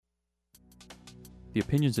The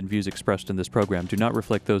opinions and views expressed in this program do not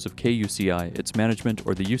reflect those of KUCI, its management,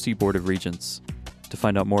 or the UC Board of Regents. To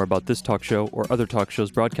find out more about this talk show or other talk shows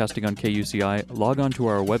broadcasting on KUCI, log on to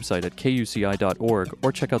our website at kuci.org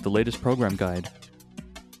or check out the latest program guide.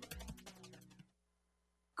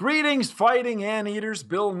 Greetings, fighting anteaters.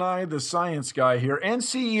 Bill Nye, the science guy here, and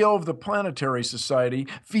CEO of the Planetary Society,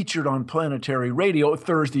 featured on Planetary Radio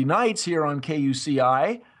Thursday nights here on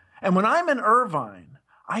KUCI. And when I'm in Irvine,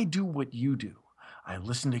 I do what you do. I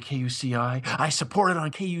listen to KUCI, I support it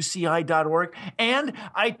on kuci.org, and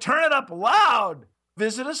I turn it up loud.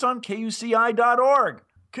 Visit us on kuci.org.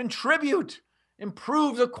 Contribute.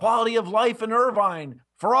 Improve the quality of life in Irvine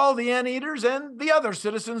for all the anteaters and the other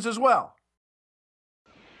citizens as well.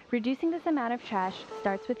 Reducing this amount of trash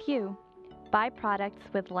starts with you. Buy products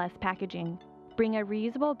with less packaging. Bring a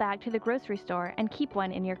reusable bag to the grocery store and keep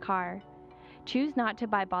one in your car. Choose not to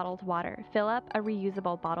buy bottled water. Fill up a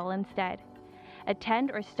reusable bottle instead. Attend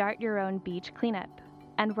or start your own beach cleanup.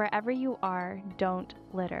 And wherever you are, don't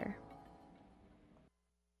litter.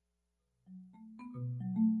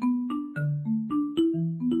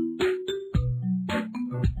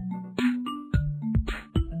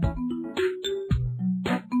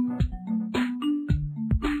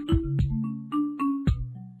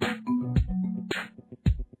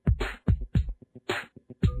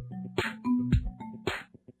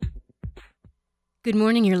 Good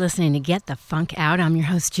morning. You're listening to Get the Funk Out. I'm your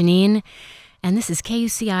host, Janine, and this is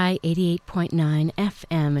KUCI 88.9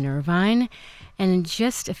 FM in Irvine. And in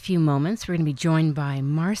just a few moments, we're going to be joined by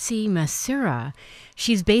Marcy Masura.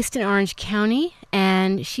 She's based in Orange County,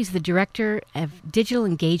 and she's the Director of Digital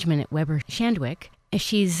Engagement at Weber Shandwick.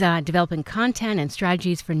 She's developing content and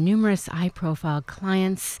strategies for numerous high-profile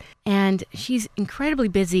clients, and she's incredibly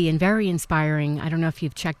busy and very inspiring. I don't know if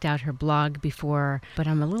you've checked out her blog before, but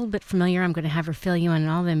I'm a little bit familiar. I'm going to have her fill you in on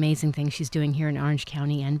all the amazing things she's doing here in Orange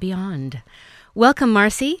County and beyond. Welcome,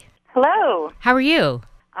 Marcy. Hello. How are you?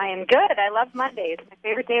 I am good. I love Mondays. My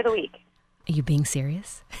favorite day of the week. Are you being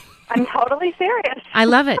serious? I'm totally serious. I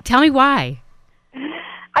love it. Tell me why.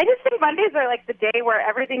 I just think Mondays are like the day where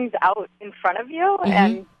everything's out in front of you,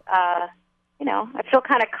 and, I feel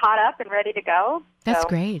kind of caught up and ready to go. That's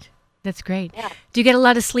great. That's great. Yeah. Do you get a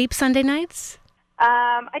lot of sleep Sunday nights?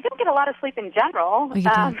 I don't get a lot of sleep in general. Oh, you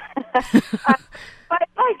don't? But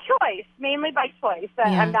by choice, mainly by choice.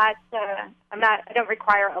 Yeah. I don't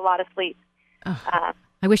require a lot of sleep. Oh,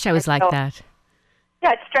 I wish I was like that.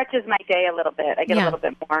 Yeah, it stretches my day a little bit. I get a little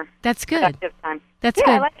bit more That's good. productive time. That's good.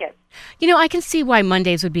 good. I like it. You know, I can see why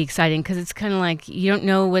Mondays would be exciting because it's kind of like you don't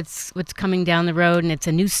know what's coming down the road, and it's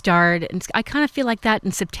a new start. And I kind of feel like that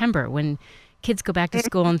in September when kids go back to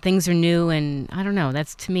school and things are new. And I don't know.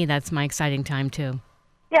 To me, that's my exciting time too.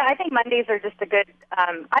 Yeah, I think Mondays are just a good.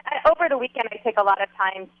 Over the weekend, I take a lot of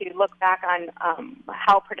time to look back on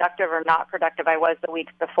how productive or not productive I was the week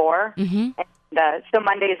before. Mm-hmm. And so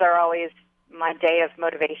Mondays are always my day of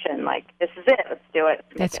motivation. Like, this is it. Let's do it.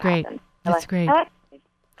 That's great. That's great. I like it.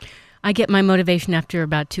 I get my motivation after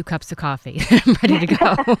about 2 cups of coffee. I'm ready to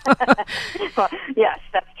go. Well, yes,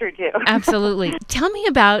 that's true too. Absolutely. Tell me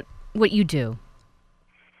about what you do.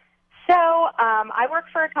 So I work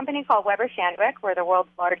for a company called Weber Shandwick. We're the world's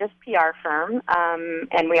largest PR firm,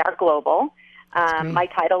 and we are global. My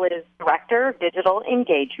title is Director of Digital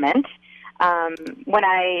Engagement. When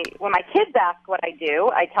my kids ask what I do,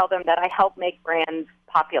 I tell them that I help make brands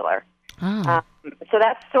popular. Oh. So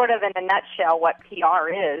that's sort of in a nutshell what PR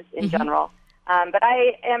is in general. But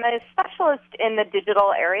I am a specialist in the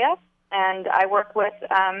digital area, and I work with,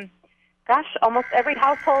 almost every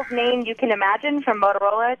household name you can imagine, from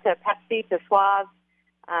Motorola to Pepsi to Suave,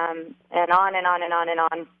 and on and on and on and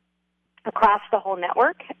on, across the whole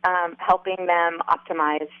network, helping them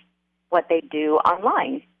optimize what they do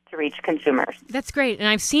online to reach consumers. That's great. And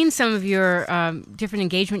I've seen some of your different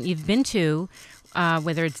engagement you've been to,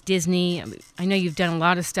 whether it's Disney. I know you've done a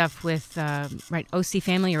lot of stuff with OC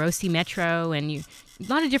Family or OC Metro, and a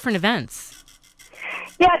lot of different events.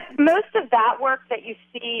 Yeah, most of that work that you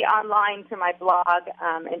see online through my blog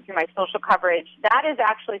and through my social coverage, that is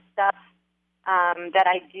actually stuff that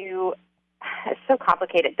I do. It's so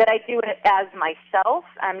complicated that I do it as myself,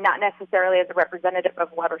 not necessarily as a representative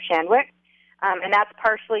of Weber Shandwick. And that's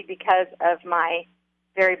partially because of my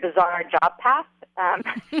very bizarre job path,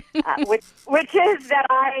 which is that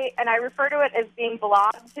I refer to it as being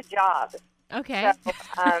blog to job. Okay. So,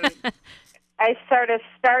 I sort of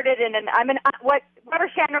started what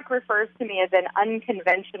Weber Shandwick refers to me as an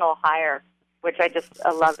unconventional hire, which I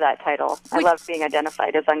love that title. I love being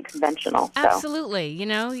identified as unconventional. So. Absolutely.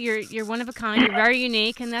 You're one of a kind. You're very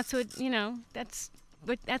unique, and that's what,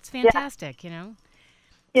 that's fantastic,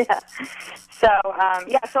 Yeah. So,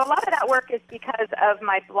 so a lot of that work is because of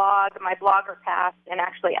my blog, my blogger past, and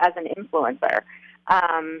actually as an influencer.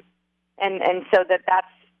 And so that's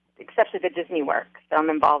especially the Disney work. So I'm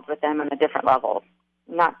involved with them on a different level,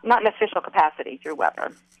 not an official capacity through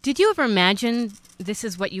Weber. Did you ever imagine this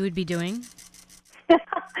is what you would be doing?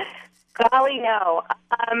 Golly, no.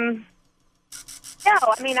 No,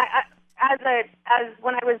 I mean, as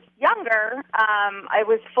when I was younger, I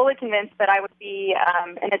was fully convinced that I would be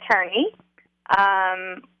an attorney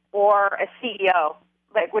or a CEO,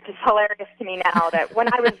 which is hilarious to me now. That when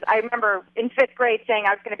I remember in 5th grade saying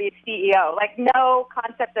I was going to be a CEO, like no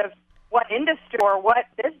concept of what industry or what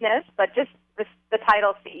business, but just the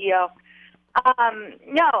title CEO.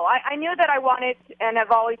 No, I knew that I wanted, and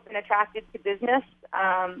I've always been attracted to business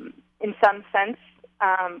in some sense.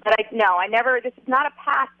 But I never, this is not a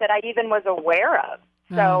path that I even was aware of.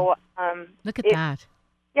 So, look at that.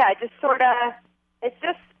 Yeah, it just sort of,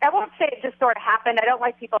 I won't say it just sort of happened. I don't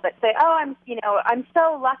like people that say, oh, I'm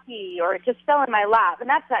so lucky, or it just fell in my lap. And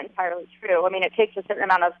that's not entirely true. I mean, it takes a certain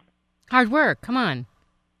amount of hard work. Come on.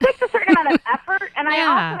 It takes a certain amount of effort. And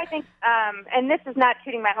yeah. I think, and this is not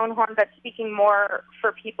tooting my own horn, but speaking more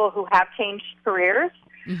for people who have changed careers,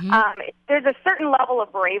 there's a certain level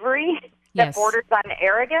of bravery that borders on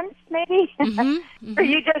arrogance, maybe, where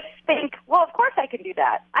you just think, well, of course I can do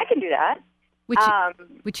that. I can do that.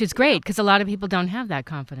 Which is great, because a lot of people don't have that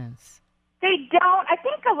confidence. They don't. I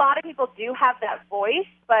think a lot of people do have that voice,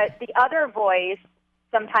 but the other voice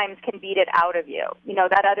sometimes can beat it out of you. You know,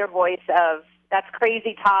 that other voice of, that's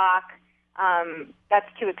crazy talk, that's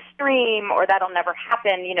too extreme, or that'll never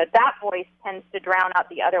happen. You know, that voice tends to drown out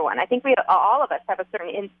the other one. I think all of us have a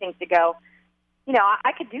certain instinct to go, you know,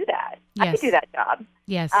 I could do that. Yes. I could do that job.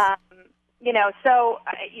 Yes. You know, so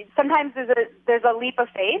sometimes there's a leap of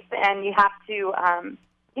faith, and you have to,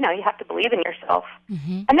 you have to believe in yourself.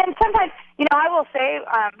 And then sometimes, I will say,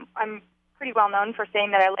 I'm pretty well known for saying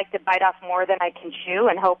that I like to bite off more than I can chew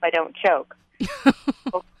and hope I don't choke.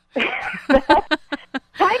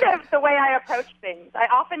 Kind of the way I approach things. I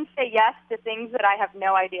often say yes to things that I have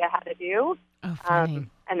no idea how to do. Oh, funny.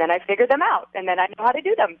 And then I figure them out, and then I know how to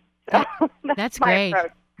do them. So that's my great.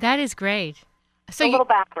 approach. That is great. So a little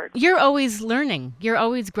backwards. You're always learning. You're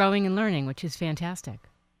always growing and learning, which is fantastic.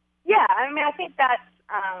 Yeah, I mean, I think that's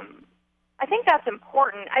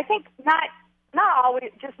important. I think not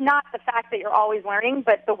always, just not the fact that you're always learning,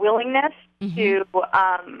 but the willingness to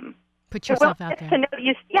put yourself out there. To know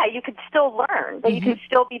you could still learn. That you can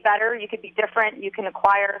still be better. You could be different. You can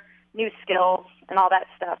acquire new skills and all that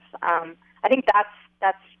stuff. I think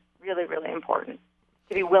that's really, really important,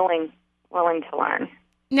 to be willing to learn.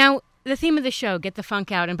 Now, the theme of the show, Get the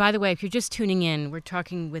Funk Out. And by the way, if you're just tuning in, we're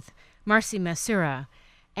talking with Marcy Masura.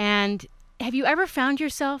 And have you ever found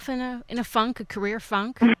yourself in a funk, a career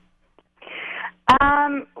funk?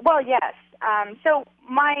 Well, yes. So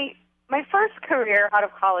my first career out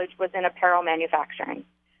of college was in apparel manufacturing.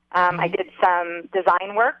 I did some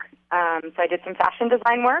design work. So I did some fashion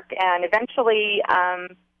design work, and eventually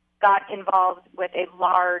got involved with a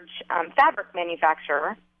large fabric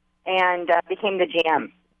manufacturer and became the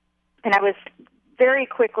GM. And I was very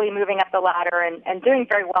quickly moving up the ladder and doing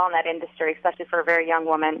very well in that industry, especially for a very young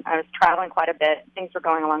woman. I was traveling quite a bit. Things were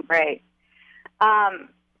going along great.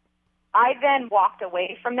 I then walked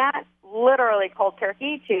away from that, literally cold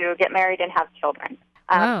turkey, to get married and have children,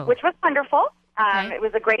 which was wonderful. Okay. It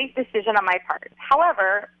was a great decision on my part.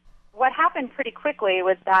 However, what happened pretty quickly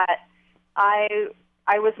was that I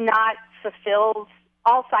was not fulfilled.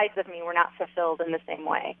 All sides of me were not fulfilled in the same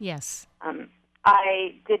way. Yes.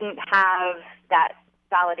 I didn't have that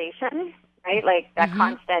validation, right? Like that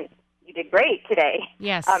constant, you did great today.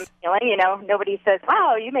 Yes. Feeling, nobody says,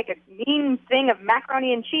 wow, you make a mean thing of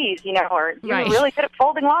macaroni and cheese, or you're really good at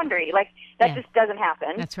folding laundry. Like that just doesn't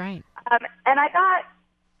happen. That's right. And I got,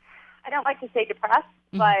 I don't like to say depressed,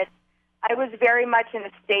 but I was very much in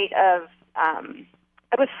a state of,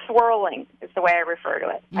 I was swirling is the way I refer to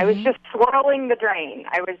it. I was just swirling the drain.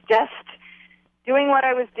 I was just doing what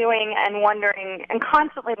I was doing and wondering, and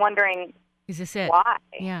constantly wondering, is this it? Why?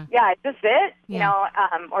 Yeah. Yeah, is this it? Yeah.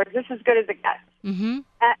 Or is this as good as it gets? And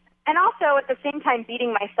also at the same time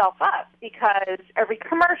beating myself up because every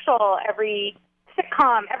commercial, every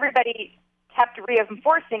sitcom, everybody kept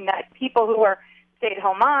reinforcing that people who were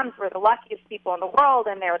stay-at-home moms were the luckiest people in the world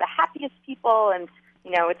and they were the happiest people and,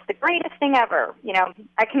 it's the greatest thing ever.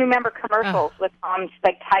 I can remember commercials with moms,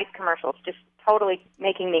 like Tide commercials, just totally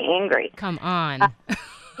making me angry. Come on.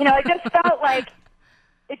 It just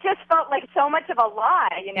felt like so much of a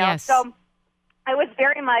lie, Yes. So I was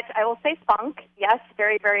very much, I will say funk, yes,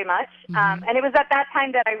 very, very much. Mm-hmm. And it was at that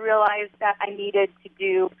time that I realized that I needed to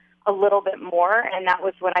do a little bit more, and that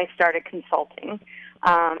was when I started consulting.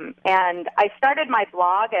 And I started my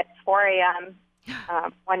blog at 4 a.m.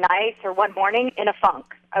 One night or one morning in a funk.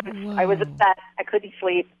 I was upset. I couldn't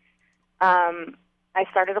sleep. I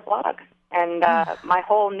started a blog, and my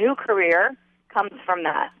whole new career comes from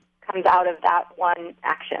that, comes out of that one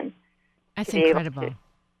action. That's incredible.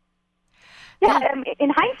 Yeah,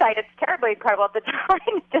 in hindsight, it's terribly incredible. At the time,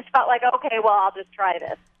 it just felt like, okay, well, I'll just try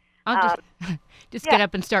this. I'll just get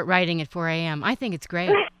up and start writing at 4 a.m. I think it's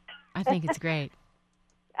great. I think it's great.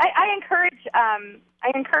 I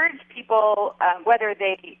encourage people, whether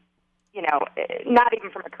they, not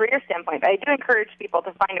even from a career standpoint, but I do encourage people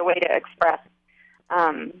to find a way to express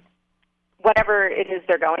whatever it is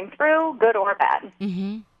they're going through, good or bad.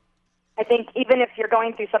 Mm-hmm. I think even if you're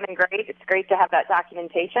going through something great, it's great to have that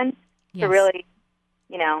documentation to really,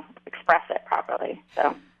 express it properly.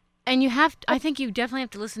 So. And I think you definitely have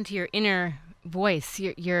to listen to your inner voice,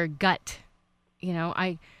 your gut.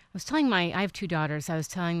 I was telling I have two daughters. I was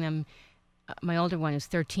telling them, my older one is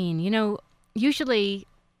 13. Usually,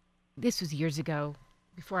 this was years ago,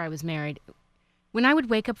 before I was married, when I would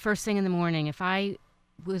wake up first thing in the morning, if I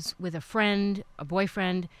was with a friend, a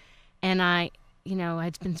boyfriend, and I'd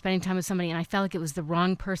been spending time with somebody and I felt like it was the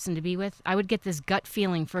wrong person to be with, I would get this gut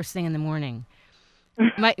feeling first thing in the morning.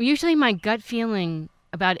 Usually my gut feeling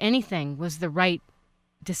about anything was the right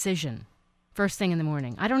decision first thing in the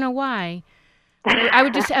morning. I don't know why. I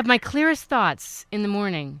would just have my clearest thoughts in the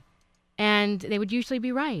morning, and they would usually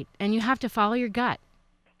be right. And you have to follow your gut.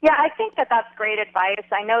 Yeah, I think that's great advice.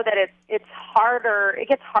 I know that it's harder. It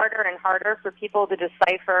gets harder and harder for people to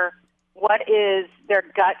decipher what is their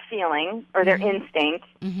gut feeling or their instinct,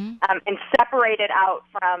 and separate it out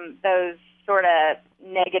from those sort of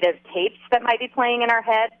negative tapes that might be playing in our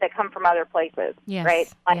head that come from other places,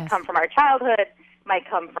 right? Might come from our childhood, might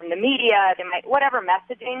come from the media, they might whatever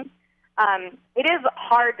messaging. It is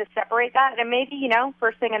hard to separate that, and maybe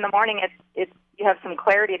first thing in the morning, it's you have some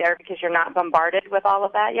clarity there because you're not bombarded with all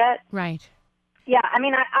of that yet. Right. Yeah, I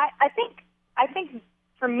mean, I think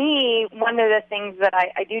for me, one of the things that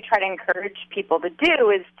I do try to encourage people to do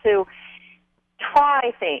is to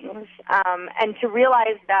try things and to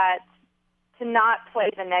realize that to not play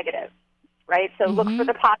the negative, right? So look for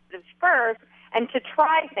the positives first and to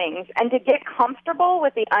try things and to get comfortable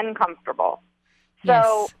with the uncomfortable.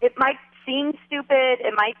 So it might seem stupid,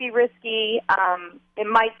 it might be risky, it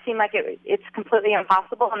might seem like it's completely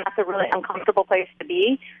impossible, and that's a really uncomfortable place to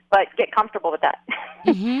be, but get comfortable with that.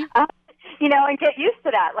 And get used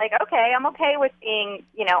to that. Like, okay, I'm okay with being,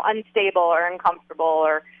 unstable or uncomfortable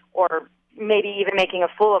or maybe even making a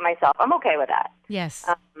fool of myself. I'm okay with that. Yes.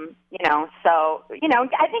 I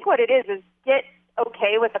think what it is get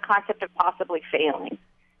okay with the concept of possibly failing.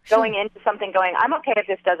 Sure. Going into something I'm okay if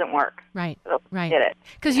this doesn't work. Right, so right. Get it.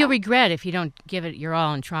 Because you'll regret if you don't give it your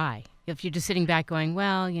all and try. If you're just sitting back going,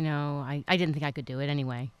 well, I didn't think I could do it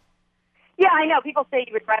anyway. Yeah, I know. People say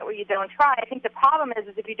you regret what you don't try. I think the problem is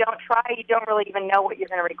if you don't try, you don't really even know what you're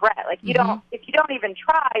going to regret. Like if you don't even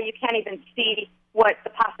try, you can't even see what the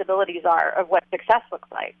possibilities are of what success looks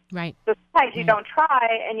like. Right. So sometimes you don't try,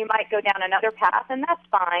 and you might go down another path, and that's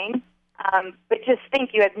fine. But just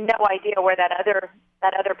think you have no idea where that other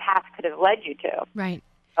path could have led you to. Right.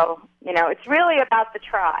 So, it's really about the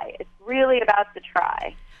try. It's really about the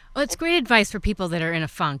try. Well, it's great advice for people that are in a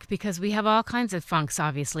funk, because we have all kinds of funks,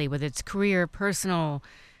 obviously, whether it's career, personal,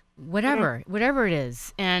 whatever it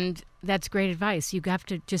is. And that's great advice. You have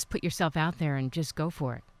to just put yourself out there and just go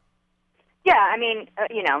for it. Yeah, I mean,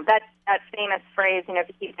 that famous phrase, if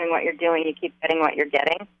you keep doing what you're doing, you keep getting what you're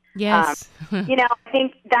getting. Yes. I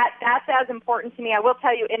think that's as important to me. I will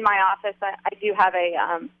tell you, in my office, I do have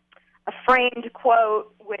a framed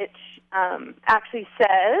quote which actually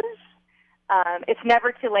says, it's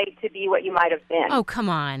never too late to be what you might have been. Oh, come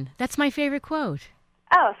on. That's my favorite quote.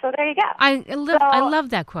 Oh, so there you go. I love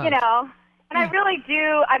that quote. And I really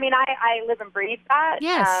do. I mean, I live and breathe that.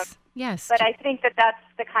 Yes, yes. But I think that's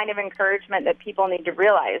the kind of encouragement that people need to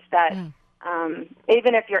realize that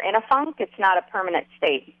even if you're in a funk, it's not a permanent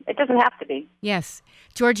state. It doesn't have to be. Yes.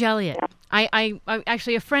 George Eliot. Yeah. I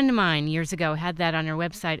actually, a friend of mine years ago had that on her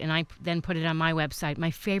website, and I then put it on my website,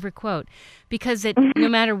 my favorite quote, because no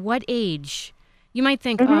matter what age, you might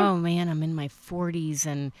think, oh, man, I'm in my 40s,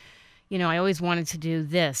 and, I always wanted to do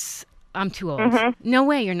this. I'm too old. No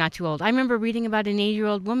way, you're not too old. I remember reading about an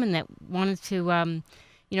 80-year-old woman that wanted to,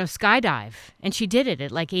 skydive, and she did it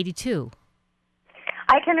at like 82.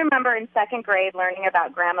 I can remember in second grade learning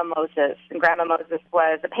about Grandma Moses, and Grandma Moses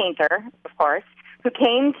was a painter, of course, who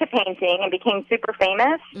came to painting and became super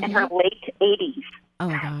famous in her late 80s. Oh,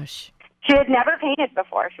 my gosh. She had never painted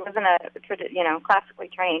before. She wasn't classically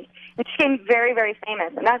trained. And she became very, very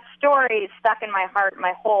famous. And that story stuck in my heart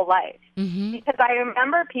my whole life. Because I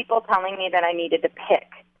remember people telling me that I needed to pick.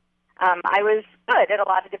 I was good at a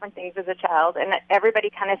lot of different things as a child, and everybody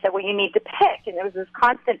kind of said, well, you need to pick. And there was this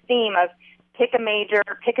constant theme of pick a major,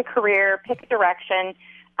 pick a career, pick a direction.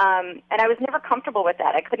 And I was never comfortable with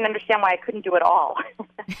that. I couldn't understand why I couldn't do it all.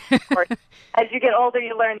 Of course, as you get older,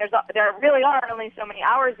 you learn there really are only so many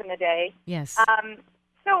hours in a day. Yes.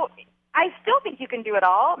 So I still think you can do it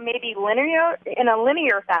all, maybe in a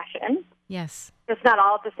linear fashion. Yes. Just not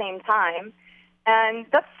all at the same time. And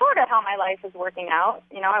that's sort of how my life is working out.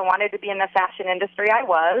 I wanted to be in the fashion industry. I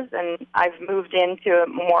was, and I've moved into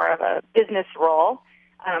more of a business role,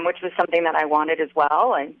 which was something that I wanted as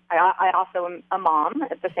well. And I also am a mom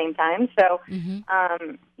at the same time. So,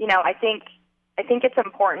 I think it's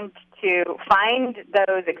important to find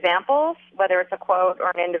those examples, whether it's a quote or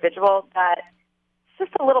an individual, that it's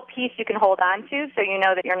just a little piece you can hold on to, so you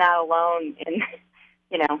know that you're not alone in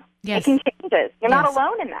making changes. You're not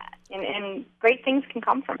alone in that, and great things can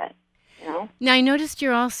come from it. Now, I noticed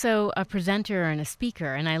you're also a presenter and a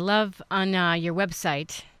speaker, and I love on your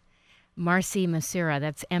website, Marcy Massura,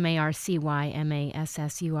 that's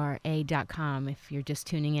MarcyMassura.com, if you're just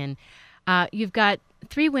tuning in. You've got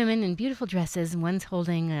 3 women in beautiful dresses, and one's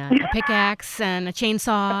holding a pickaxe and a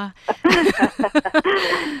chainsaw.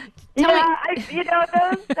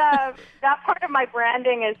 That part of my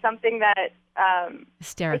branding is something that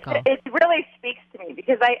hysterical. It really speaks to me,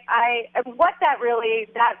 because what that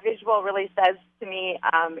visual really says to me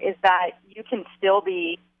is that you can still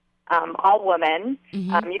be all woman.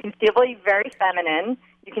 You can still be very feminine.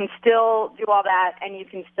 You can still do all that, and you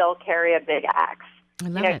can still carry a big axe. I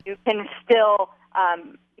love it. You can still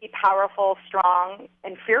be powerful, strong,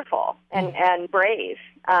 and fearful, and brave,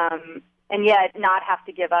 and yet not have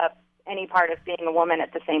to give up any part of being a woman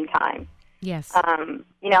at the same time. Yes.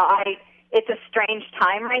 It's a strange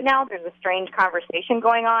time right now. There's a strange conversation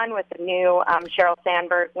going on with the new Sheryl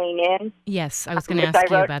Sandberg Lean In. Yes, I was going to ask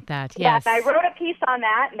you about that. Yes. Yeah, and I wrote a piece on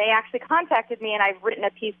that, and they actually contacted me, and I've written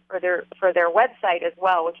a piece for their website as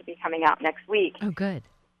well, which will be coming out next week. Oh, good.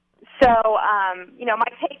 So, my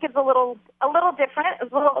take is a little different.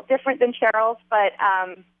 It's a little different than Sheryl's, but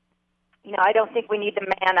I don't think we need to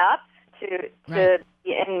man up to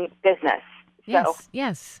be in business. So,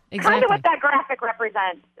 yes, exactly. Kind of what that graphic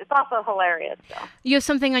represents. It's also hilarious. So. You have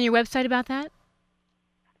something on your website about that?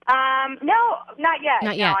 No, not yet.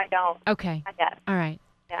 Not yet. No, I don't. Okay. Not yet. All right.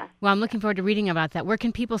 Yeah. Well, I'm looking forward to reading about that. Where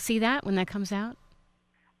can people see that when that comes out?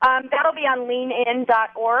 That'll be on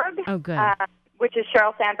leanin.org. Oh, good. Which is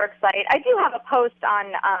Sheryl Sandberg's site. I do have a post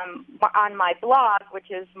on my blog,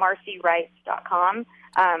 which is marcywrites.com,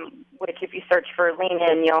 which if you search for Lean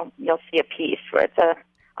In, you'll see a piece where it's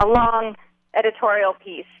a long editorial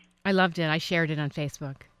piece. I loved it. I shared it on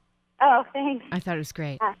Facebook. Oh, thanks. I thought it was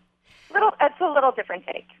great. It's a little different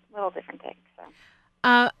take. So.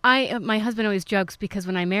 My husband always jokes because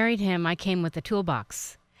when I married him, I came with a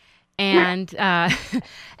toolbox. And and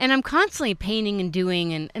I'm constantly painting and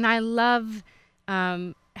doing, and I love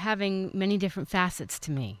having many different facets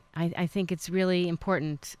to me. I think it's really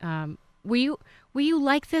important. Were you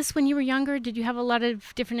like this when you were younger? Did you have a lot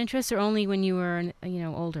of different interests, or only when you were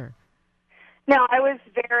older? No, I was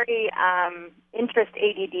very interest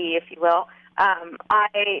ADD, if you will.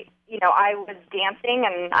 I was dancing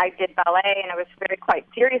and I did ballet, and I was quite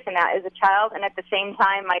serious in that as a child. And at the same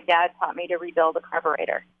time, my dad taught me to rebuild a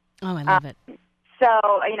carburetor. Oh, I love it. So,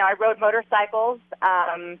 I rode motorcycles.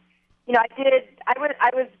 I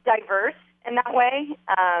was diverse in that way.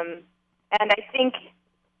 And I think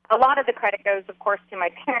a lot of the credit goes, of course, to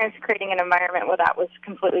my parents creating an environment where that was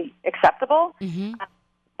completely acceptable. Mm-hmm.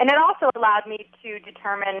 And it also allowed me to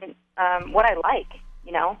determine what I like,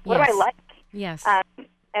 What do I like? Yes.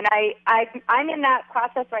 And I'm in that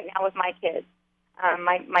process right now with my kids.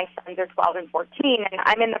 My sons are 12 and 14, and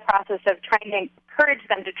I'm in the process of trying to encourage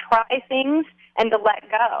them to try things and to let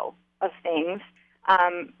go of things.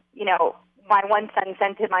 My one son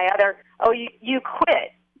said to my other, "Oh, you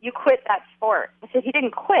quit. You quit that sport." I said, "He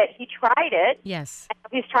didn't quit. He tried it. Yes. And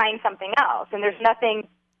he's trying something else, and there's nothing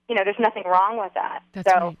wrong with that."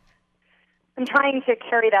 That's right. I'm trying to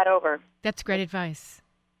carry that over. That's great advice.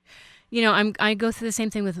 I go through the same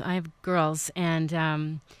thing I have girls, and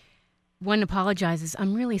one apologizes.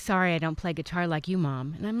 "I'm really sorry I don't play guitar like you,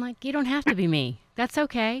 Mom." And I'm like, "You don't have to be me. That's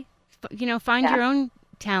okay. Find your own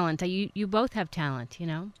talent. You both have talent,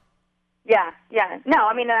 Yeah. No,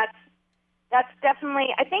 I mean, that's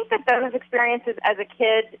definitely, I think that those experiences as a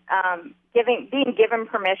kid being given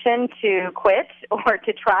permission to quit or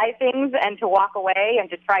to try things and to walk away and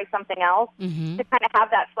to try something else, to kind of have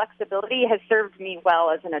that flexibility has served me well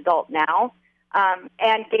as an adult now,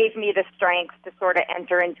 and gave me the strength to sort of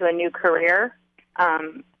enter into a new career,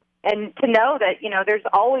 and to know that, there's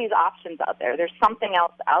always options out there. There's something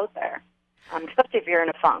else out there, especially if you're in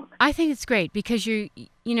a funk. I think it's great because we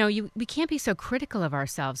can't be so critical of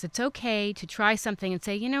ourselves. It's okay to try something and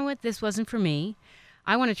say, you know what, this wasn't for me.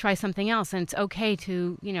 I want to try something else, and it's okay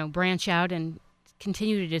to, branch out and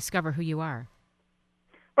continue to discover who you are.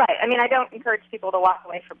 Right. I mean, I don't encourage people to walk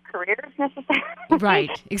away from careers necessarily.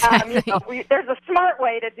 Right, exactly. There's a smart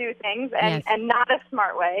way to do things and not a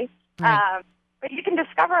smart way. Right. But you can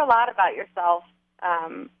discover a lot about yourself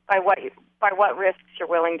by what risks you're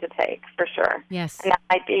willing to take, for sure. Yes. And that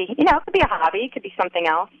might be, it could be a hobby, it could be something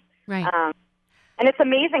else. Right. And it's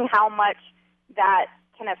amazing how much that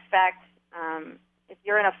can affect, if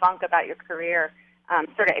you're in a funk about your career,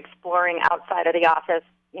 sort of exploring outside of the office,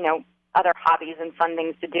 other hobbies and fun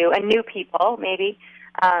things to do, and new people maybe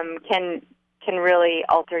can really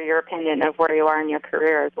alter your opinion of where you are in your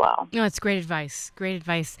career as well. No, it's great advice. Great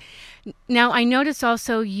advice. Now, I notice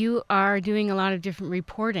also you are doing a lot of different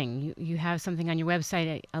reporting. You have something on your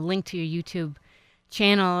website, a link to your YouTube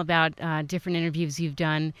channel about different interviews you've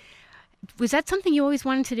done. Was that something you always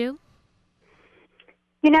wanted to do?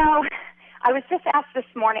 I was just asked this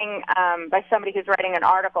morning by somebody who's writing an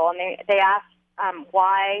article, and they asked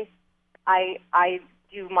why I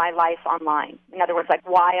do my life online. In other words, like,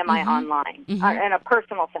 why am I online in a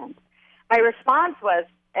personal sense? My response was,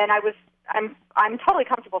 and I'm totally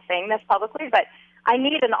comfortable saying this publicly, but I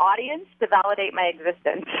need an audience to validate my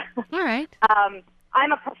existence. All right.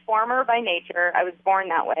 I'm a performer by nature. I was born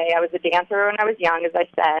that way. I was a dancer when I was young, as I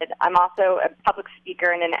said. I'm also a public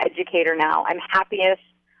speaker and an educator now. I'm happiest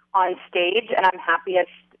on stage, and I'm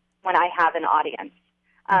happiest when I have an audience.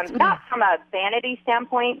 Not from a vanity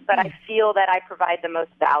standpoint, but I feel that I provide the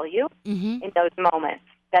most value in those moments.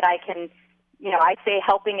 That I can, I say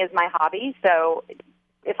helping is my hobby. So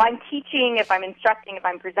if I'm teaching, if I'm instructing, if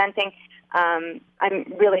I'm presenting, I'm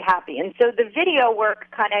really happy. And so the video work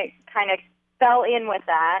kind of fell in with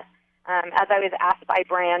that. As I was asked by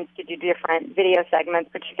brands to do different video segments,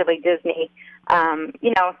 particularly Disney,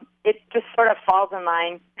 it just sort of falls in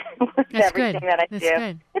line with everything that I do.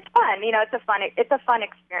 Good. It's fun, it's a fun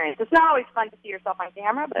experience. It's not always fun to see yourself on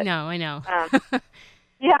camera, but no, I know.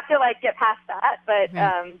 you have to get past that. But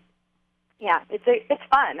right. It's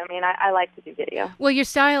fun. I mean, I like to do video. Well, your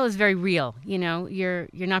style is very real. You're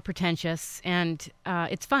not pretentious, and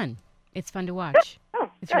it's fun. It's fun to watch. Oh,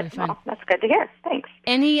 it's good. really fun. Well, that's good to hear. Thanks.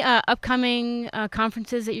 Any upcoming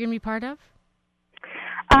conferences that you're going to be part of?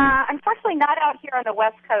 Unfortunately, not out here on the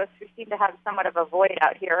West Coast. We seem to have somewhat of a void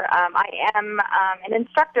out here. I am an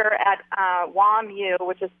instructor at WOMU,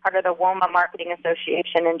 which is part of the WOMA Marketing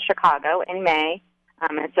Association in Chicago in May.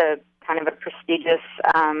 It's a kind of a prestigious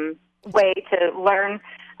way to learn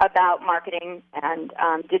about marketing and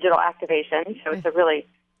digital activation. So it's a really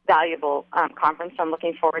valuable conference. So I'm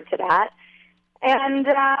looking forward to that. And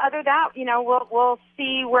other than that, we'll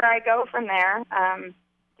see where I go from there.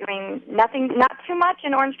 Doing nothing, not too much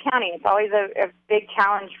in Orange County. It's always a big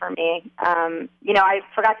challenge for me. I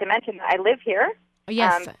forgot to mention that I live here.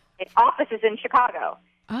 Yes. The office is in Chicago.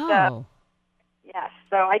 Oh. So, yes.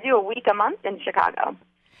 So I do a week a month in Chicago.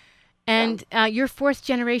 And you're fourth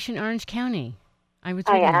generation Orange County. I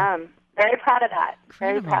am. Very proud of that.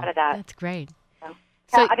 Incredible. Very proud of that. That's great.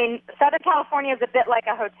 So, Southern California is a bit like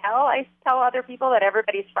a hotel. I tell other people that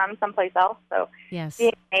everybody's from someplace else. So yes.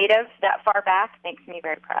 Being native that far back makes me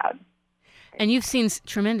very proud. And you've seen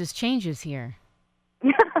tremendous changes here.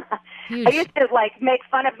 Huge. I used to make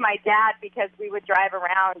fun of my dad because we would drive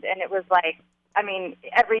around and it was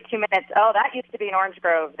every 2 minutes, that used to be an orange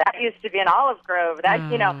grove. That used to be an olive grove. That,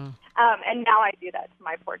 and now I do that to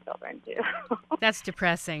my poor children too. That's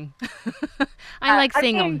depressing. I like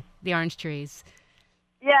seeing the orange trees.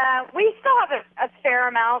 Yeah, we still have a fair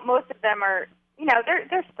amount. Most of them are,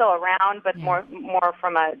 they're still around, but more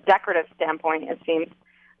from a decorative standpoint, it seems.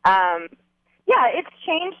 It's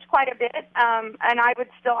changed quite a bit, and I would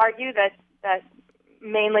still argue that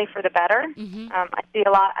mainly for the better. Mm-hmm. I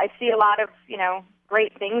see a lot of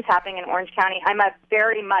great things happening in Orange County. I'm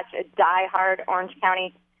very much a diehard Orange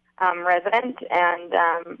County resident, and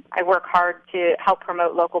I work hard to help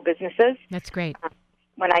promote local businesses. That's great.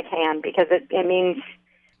 When I can, because it means.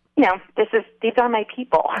 These are my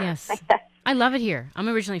people. Yes. I love it here. I'm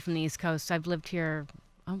originally from the East Coast. I've lived here,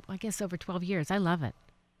 I guess, over 12 years. I love it.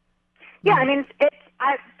 Yeah,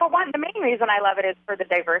 For one, the main reason I love it is for the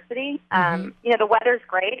diversity. The weather's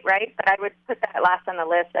great, right? But I would put that last on the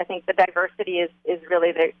list. I think the diversity is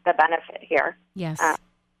really the benefit here. Yes.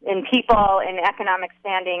 In people, in economic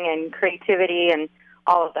standing, and creativity, and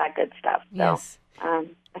all of that good stuff. So, yes. I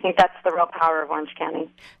think that's the real power of Orange County.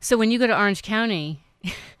 So when you go to Orange County,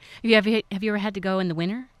 have you ever had to go in the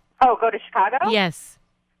winter? Oh, go to Chicago? Yes.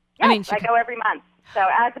 Yes, I go every month. So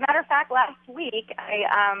as a matter of fact, last week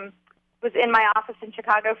I was in my office in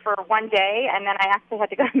Chicago for one day, and then I actually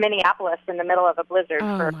had to go to Minneapolis in the middle of a blizzard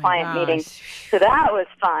for a client meeting. So that was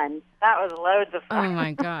fun. That was loads of fun. Oh,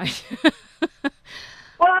 my gosh.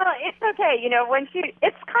 Well, it's okay.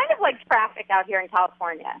 It's kind of like traffic out here in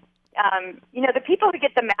California. The people who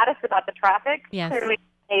get the maddest about the traffic clearly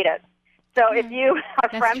hate it. So if you are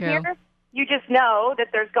from here, you just know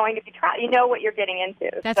that there's going to be traffic. You know what you're getting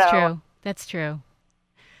into. That's true. That's true.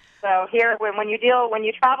 So here, when you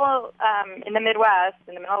travel in the Midwest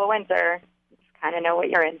in the middle of the winter, you just kind of know what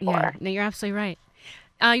you're in for. Yeah, no, you're absolutely right.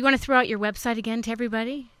 You want to throw out your website again to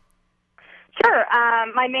everybody? Sure.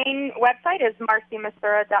 My main website is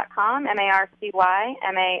marcymasura.com,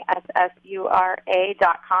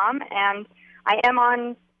 MarcyMassura.com, and I am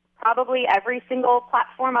on probably every single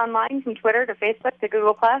platform online, from Twitter to Facebook to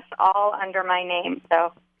Google+, all under my name.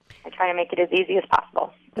 So I try to make it as easy as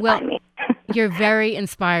possible to find me. You're very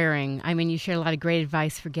inspiring. I mean, you share a lot of great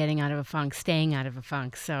advice for getting out of a funk, staying out of a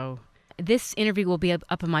funk. So this interview will be up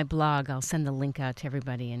on my blog. I'll send the link out to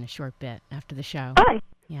everybody in a short bit after the show. Fun.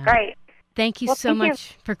 Yeah. Great. Thank you so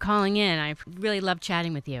much for calling in. I really loved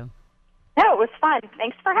chatting with you. No, it was fun.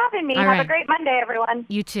 Thanks for having me. Have a great Monday, everyone.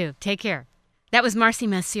 You too. Take care. That was Marcy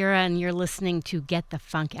Masura, and you're listening to Get the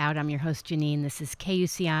Funk Out. I'm your host, Janine. This is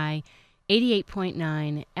KUCI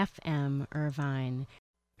 88.9 FM, Irvine.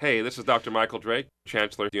 Hey, this is Dr. Michael Drake,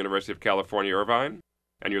 Chancellor at the University of California, Irvine,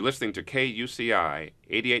 and you're listening to KUCI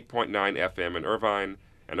 88.9 FM in Irvine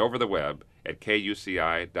and over the web at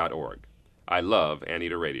kuci.org. I love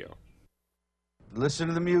Anteater Radio. Listen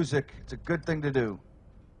to the music. It's a good thing to do.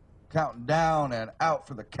 Counting down and out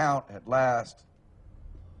for the count at last.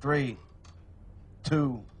 3,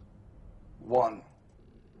 2, 1.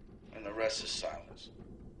 And the rest is silence.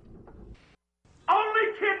 Only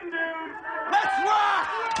kidding, dude! Let's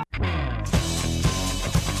rock!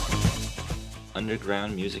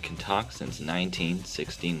 Underground music and talk since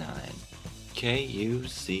 1969.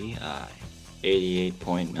 KUCI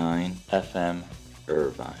 88.9 FM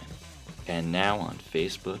Irvine. And now on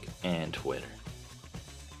Facebook and Twitter.